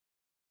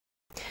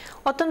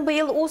Отын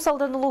быйыл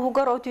Уус-Алдаҥҥа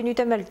улуһугар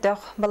үүнүүтэ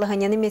мөлтөх.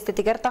 Балыһыняны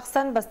местетигер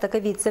тахсан бастакы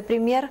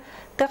вице-премьер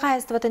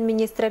Тыхайстватын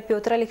министрі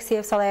Петр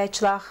Алексеев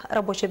салаячылах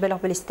рабочий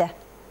бөлөк билисте.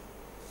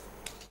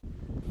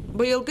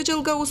 Быйылгы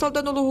жылга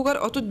Уус-Алдаҥҥа улуһугар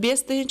отут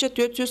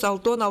 5-466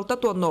 тонна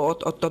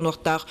от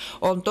оттонуқтақ.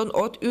 Онтон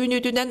от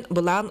үүнүүтүнен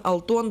былаан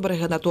 6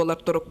 бырыгына толар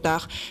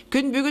туруктақ.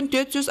 Күн бүгін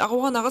 400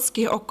 ағуған ағыз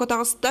ки оққа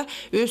тағыста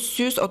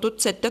 300 отут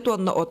 7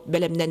 тонна от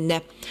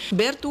бәлемненне.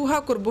 Бер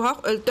туға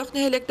күрбуғақ өлтөк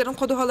нәхелектерін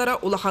қодуғалара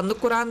улаханны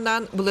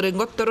құраннан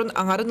бұлырыңғотторын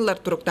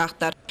аңарынлар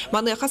туруктақтар.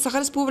 Маныйқа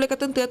Саха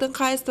Республикатын тыатын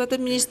Кайыстыватын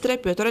министрі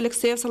Петр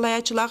Алексеев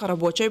салаячылақ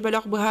рабочий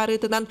бөлөк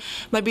бұхарытынан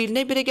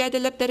мобильный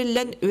бригадалар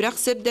тәрілен үрәқ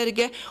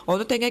сирдерге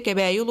оны тәңе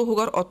кәбәйі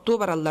улуғығар отту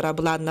бараллара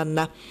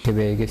бұланнанна.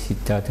 Кәбәйге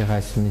ситтаты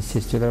Кайыстывы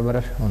министрлер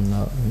барар,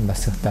 оны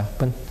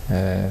басықтақпын.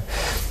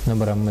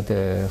 Набараммыд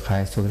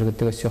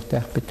Кайыстывы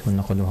сөқтақпыт,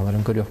 оны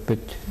қодуғаларын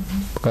көріқпіт.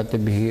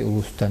 Бұқаты бігі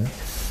ұлыстан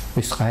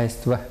үс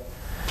Кайыстывы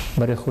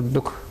бары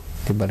құрдық.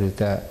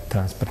 Барыта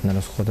транспортный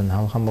расходын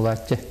алған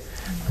болатты.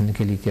 Оны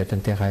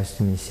келететін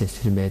Кайыстывы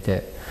министрлер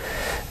бәйті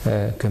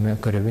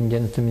көребін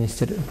денеті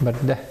министр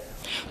барды.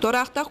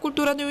 Торақтақ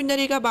культураны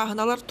үннеріге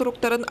бағыналар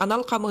тұруқтарын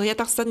анал қамығыя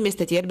тақсан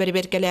местетер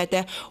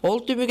бәрберкеләті.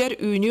 Ол түмігер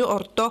үйні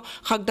орто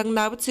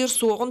қағдаңнабыт сыр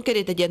суоғын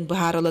керетеден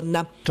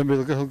бұхарылынна.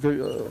 Түмілгі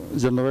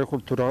зерновай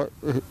культура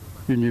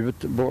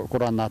үйнебіт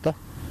құранната.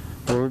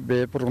 Ол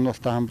бәйі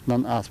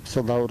пұрғынықтағымытынан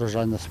аспысыла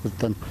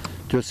ұрыжайнасыптан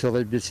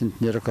төсілі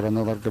бесінтінері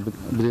құраналарға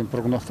білен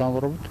пұрғынықтан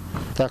ұрыбыд.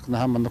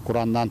 Тақына хаманы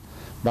құраннан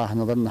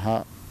бағыналарын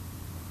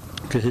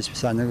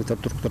көшеспесанығы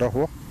тұрқтыра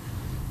қоқ.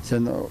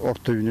 Сен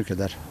орто үйні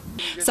кедер.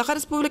 Саха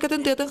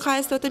Республикатын тыатын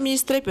Кайыстыватын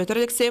министрі Петр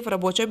Алексеев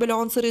рабочий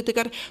бөлөғын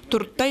сырытыгар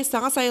турттай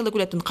саңа сайылы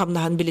күлетін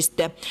қамнахан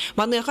білісті.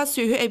 Маныйға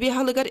сүйі әбей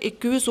халыгар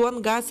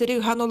 210 газ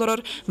хан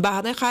олорор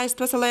бағаны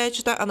Кайыстыва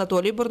салаячыта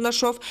Анатолий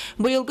Бурнашов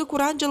бұйылғы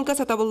Куран жылға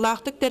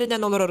сатабыллақтық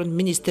терінен олорорын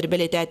министр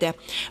білетәді.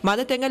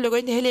 Маны тәңі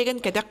лөгін хелеген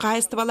кәдек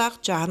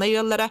Кайыстывалақ жағына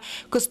еллара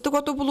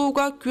кыстық оты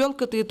бұлуға күел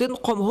кытытын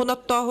қомғын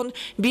оттағын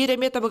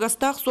бейреме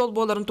табығастақ сол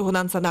боларын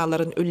туғынан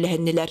саналарын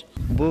үлләхеннелер.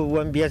 Бұл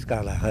 15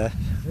 ғалаға,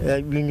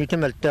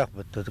 үйніті мәлттіғ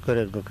бұтты.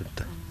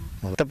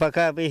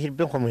 Пока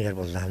бейхирбен комуяр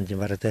болдам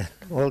димарате.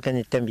 Ол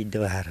кенеттен бидде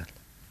бахар.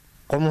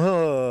 Кому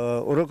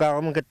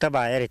урукагым кытта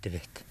байар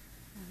этебет.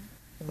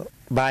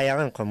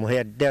 Баягын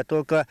комуяр да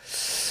толка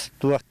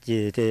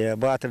туакти те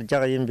батыр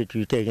жагын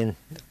бүтүтеген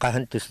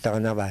кахын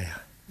тустагына бая.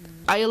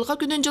 Айылға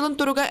күнін жылын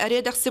тұруға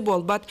әредәқсі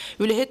болбат,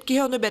 үліхет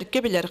кие оны бәрке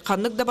білер,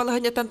 қаннық да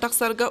балығынятан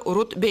тақсарға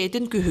ұрут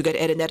бәйетін күйігер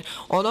әрінер.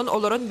 Онын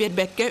оларын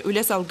бербәкке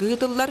үлес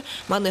алғығытылар,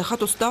 маныға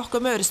тұстақ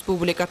көмі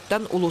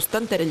республикаттан,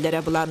 улустан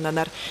тәрілдері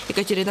бұланнанар.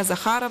 Екатерина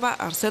Захарова,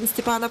 Арсен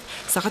Степанов,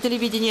 Саха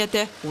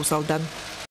телевидениеті, Уус-Алдаҥҥа.